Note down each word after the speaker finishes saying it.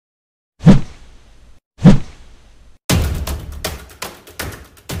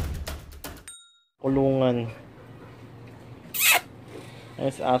Kulungan. Ayun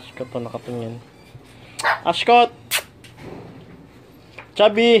si Ashcott to nakatingin. Ashcott!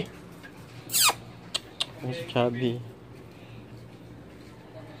 Chubby! Ayun si Chubby.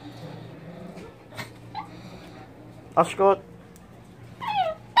 Ashcott!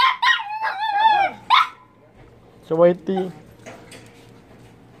 Si Whitey.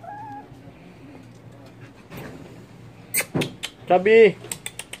 Chubby!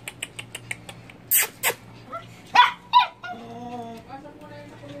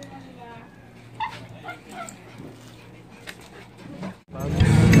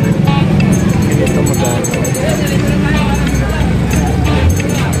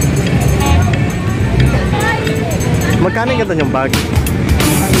 Magkano yung yung bag?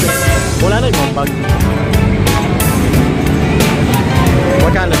 Wala na yung bag.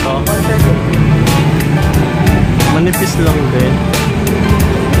 Magkano to? Manipis lang din.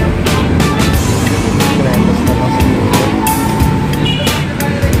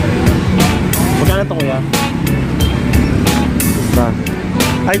 Magkano to kuya? Basta.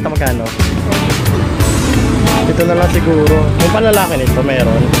 Ay, ito magkano? Ito na lang siguro. Yung panlalaki nito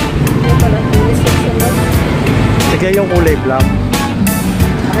meron. Sige yung kulay black.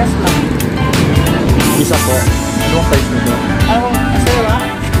 Pares lang. Isa po. Ano ang price nito? Kasi ba?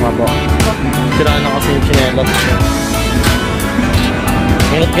 Mabo. Sira na kasi yung chinelas niya.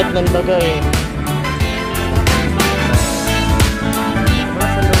 Minat-get ng daga eh.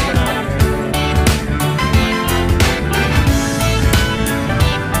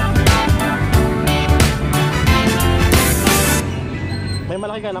 May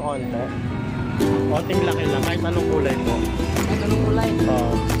malaki ka ng onte? Onting laki lang, kahit anong kulay mo. Kahit anong kulay?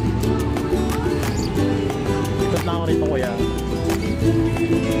 Oo. Ikot lang ako rito kuya.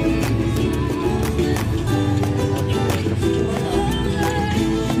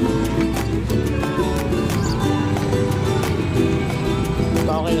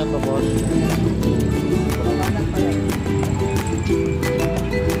 Okay na to boss.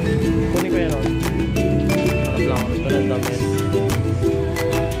 Kunin ko yan o. Harap lang ako rito ng damit.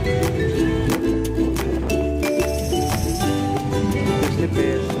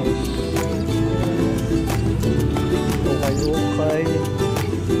 Pesos. UKAY-Ukay.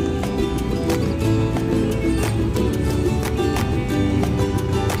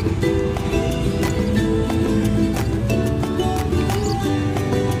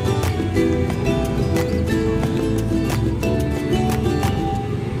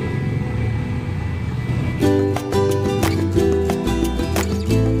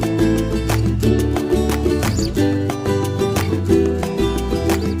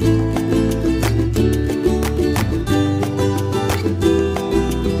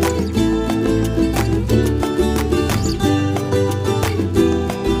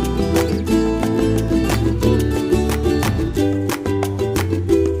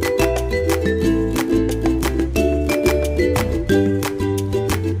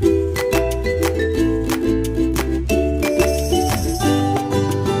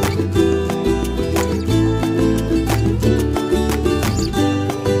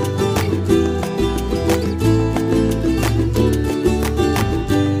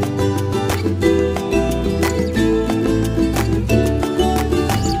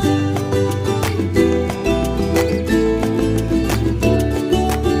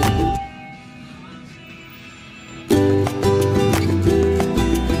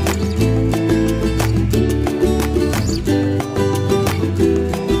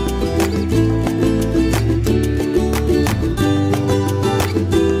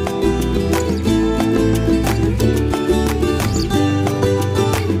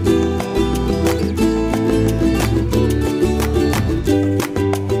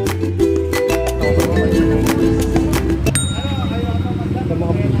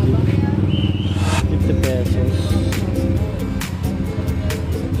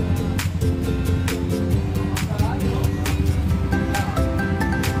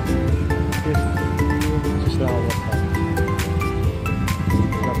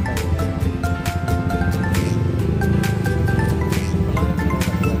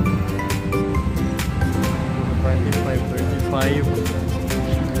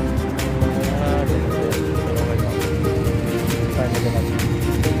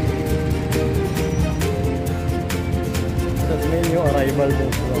 Yung arrival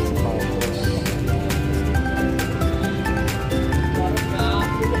din sila sa Pasok.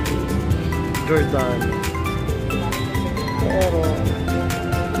 Jordan. Pero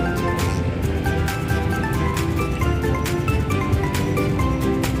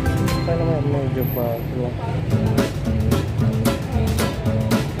kaya naman medyo pa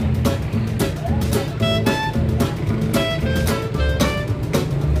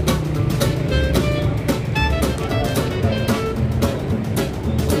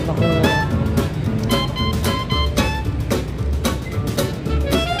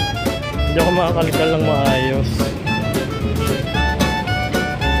makakalkal ng maayos.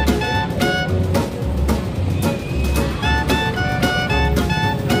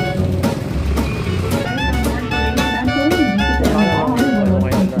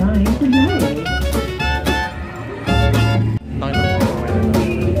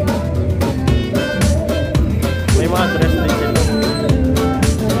 May mga dress din sila.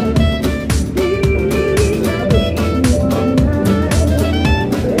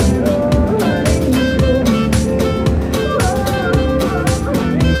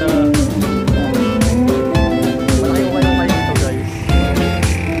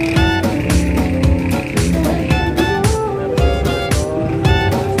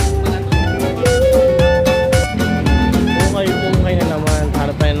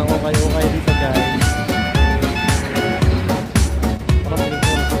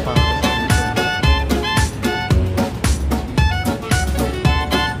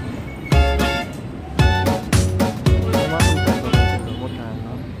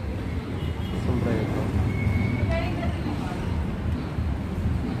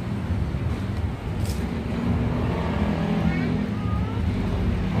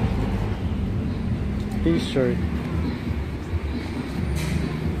 T-shirt.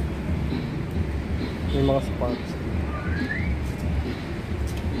 May mga spots.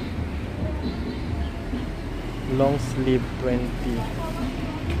 Long sleeve 20.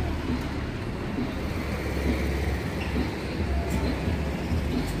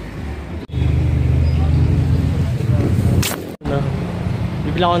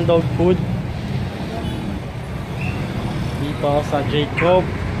 Bibili ako ng dog food dito sa Jacob.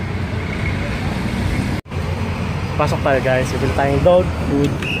 Pasok tayo guys, bibili tayong dog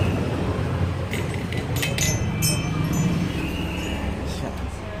food.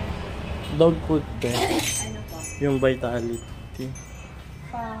 Dog food din. Yung vitality.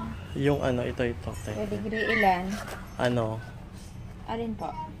 Yung ano, ito. Pedigree ilan? Ano? Alin po?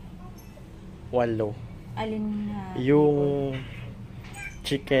 8. Alin Yung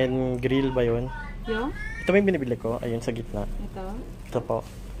chicken grill ba yun? yung? Ito may binibili ko. Ayun sa gitna. Ito? Ito po.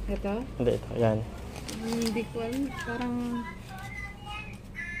 Ito? Hindi, ito. Yan. Hindi ko alam. Parang...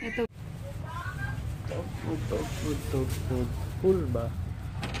 Ito. Dog food. Full ba?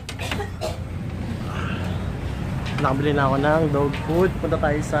 Nakabili na ako ng dog food. Punta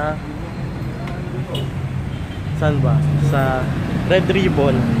tayo sa... Saan ba? Sa Red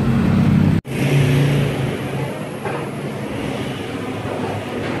Ribbon.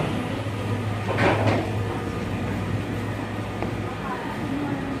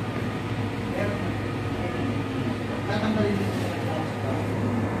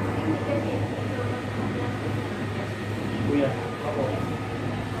 Kuya, ako.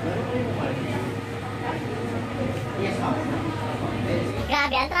 Meron kayo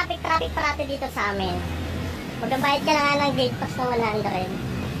Grabe, ang traffic parati dito sa amin. Magbabayad ka na nga ng gate pass ng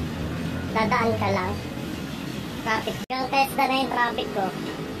 100. Dadaan ka lang. Traffic. Yung testa na yung traffic ko.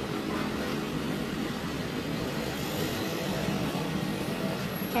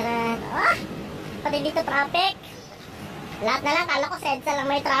 Charan. Ah! Pati dito traffic. Lahat na lang, kala ko sedsa lang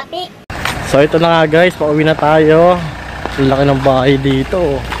may traffic. So ito na nga guys, pauwi na tayo. Ang laki ng bahay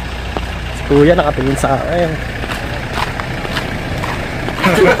dito. Si Kuya nakatingin sa akin.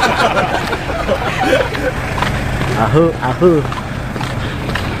 Aho.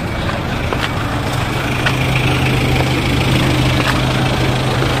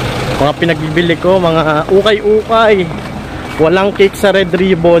 Mga pinagbibili ko, mga ukay-ukay. Walang cake sa Red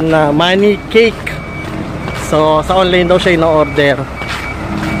Ribbon na money cake. So sa online daw siya ino-order.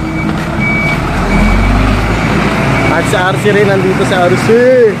 At sa RC rin, nandito sa RC.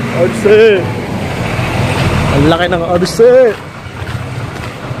 Ang laki ng RC.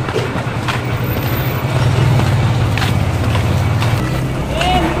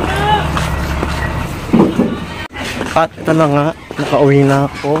 At ito na nga, nakauwi na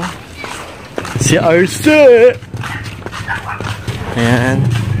ako. Si RC. Ayan.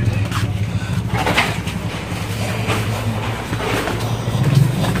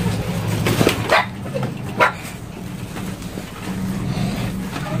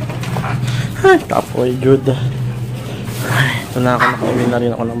 Ay, tapoy good. Ay, ito na ako, nakauwi na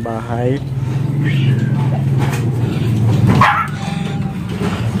rin ako ng bahay.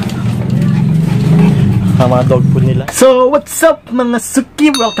 Mga dog food nila. So, what's up mga suki?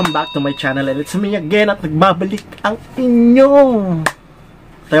 Welcome back to my channel and it's me again at nagbabalik ang inyong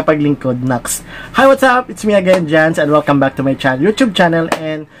tagapaglingkod, Nax. Hi, what's up? It's me again, Jans, and welcome back to my YouTube channel.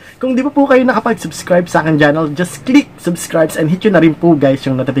 And kung di pa po kayo nakapag-subscribe sa akin channel, just click subscribe and hit yun na rin po guys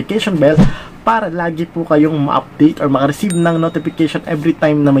yung notification bell para lagi po kayong ma-update or maka-receive ng notification every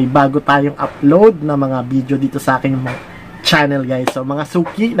time na may bago tayong upload na mga video dito sa aking channel, guys. So mga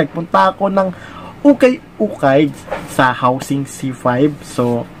suki, nagpunta ako ng UKAY-Ukay sa housing C5.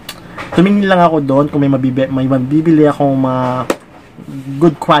 So tumingin lang ako doon kung may mabibili akong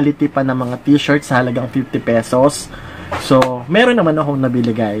good quality pa na mga t-shirts sa halagang 50 pesos. So, meron naman akong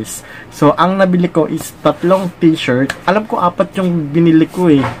nabili, guys. So, ang nabili ko is 3 t-shirt. Alam ko 4 yung binili ko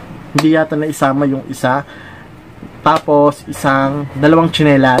eh. Hindi yata na isama yung isa. Tapos, 2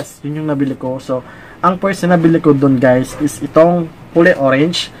 tsinelas. Yun yung nabili ko. So, ang first na nabili ko doon, guys, is itong kulay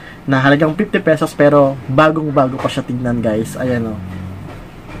orange na halagang 50 pesos pero bagong-bago pa siya tignan, guys. Ayan o.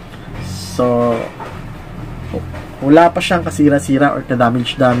 So, wala pa siyang kasira-sira or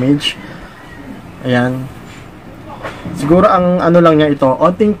ka-damage. Ayan. Siguro ang ano lang niya ito,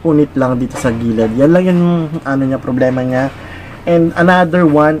 onting punit lang dito sa gilid. Yan lang yung ano niya, problema niya. And another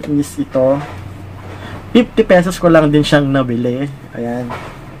one is ito. 50 pesos ko lang din siyang nabili. Ayan.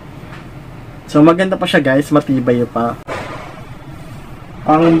 So maganda pa siya, guys, matibay pa.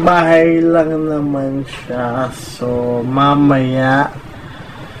 Ang bahay lang naman siya. So mamaya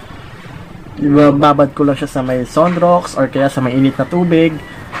ibababad ko lang siya sa may sunrocks or kaya sa may init na tubig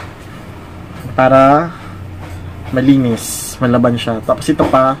para malinis, malaban siya. Tapos ito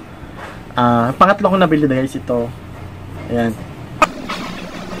pa, pangatlo ko nabili, guys, ito. Ayan.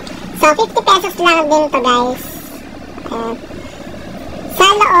 So, 50 pesos lang din to, guys. Sa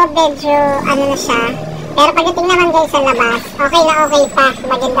loob, medyo, ano na siya. Pero pagdating naman, guys, sa labas, okay na okay pa.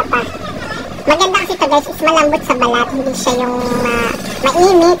 Maganda pa. Maganda kasi ito, guys, is malambot sa balat. Hindi siya yung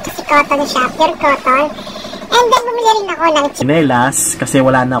mainit. Kasi cotton siya, pure cotton. And then, bumili rin ako ng tsinelas, kasi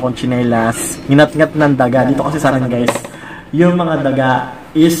wala na akong tsinelas. Nginat-ngat ng daga. Dito kasi sa akin, guys, yung mga daga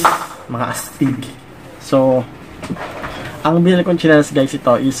is mga astig. So, ang binili kong tsinelas, guys,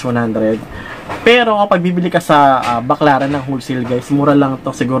 ito is 100. Pero kapag bibili ka sa baklaran ng wholesale, guys, mura lang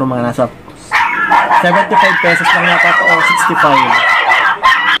to. Siguro mga nasa 75 pesos lang yata to o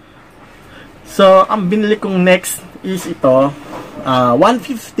 65. So, ang binili kong next is ito.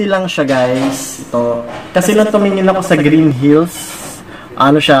 150 lang siya, guys. Ito. Kasi nung tumingin ako sa Green Hills,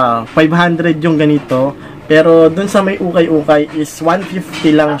 ano siya, 500 yung ganito. Pero dun sa may ukay-ukay is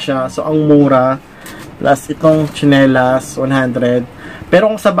 150 lang siya. So, ang mura. Plus itong tsinelas, 100. Pero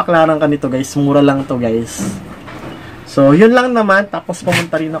kung sa baklaran ka nito, guys, mura lang to, guys. So, yun lang naman. Tapos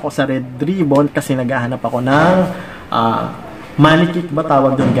pumunta rin ako sa Red Ribbon kasi naghahanap ako ng money cake ba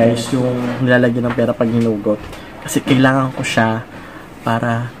tawag dun, guys, yung nilalagyan ng pera pag hinugot. Kasi kailangan ko siya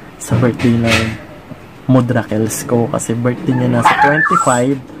para sa birthday ng Mudrakels ko. Kasi birthday niya na sa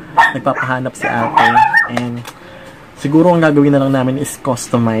 25. Nagpapahanap si ate. And siguro ang gagawin na lang namin is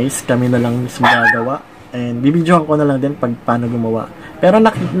customize. Kami na lang mismo gagawa. And bibidyohan ko na lang din pag paano gumawa. Pero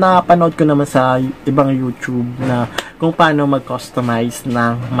napanood ko naman sa ibang YouTube na kung paano mag-customize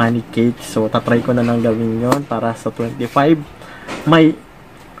ng money cake. So tatry ko na lang gawin yon para sa 25. May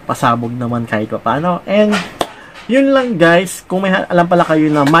pasabog naman kahit pa paano. And yun lang, guys. Kung may alam pala kayo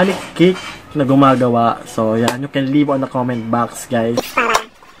na money cake na gumagawa, so yan, you can leave on the comment box, guys. para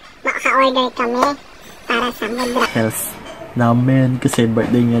maka-order kami para sa Mudrakels namin kasi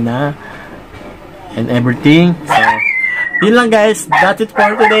birthday niya na and everything. So, yun lang, guys. That's it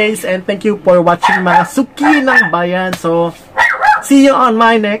for today's and thank you for watching mga suki ng bayan. So, see you on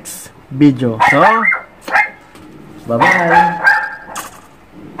my next video. So, bye-bye!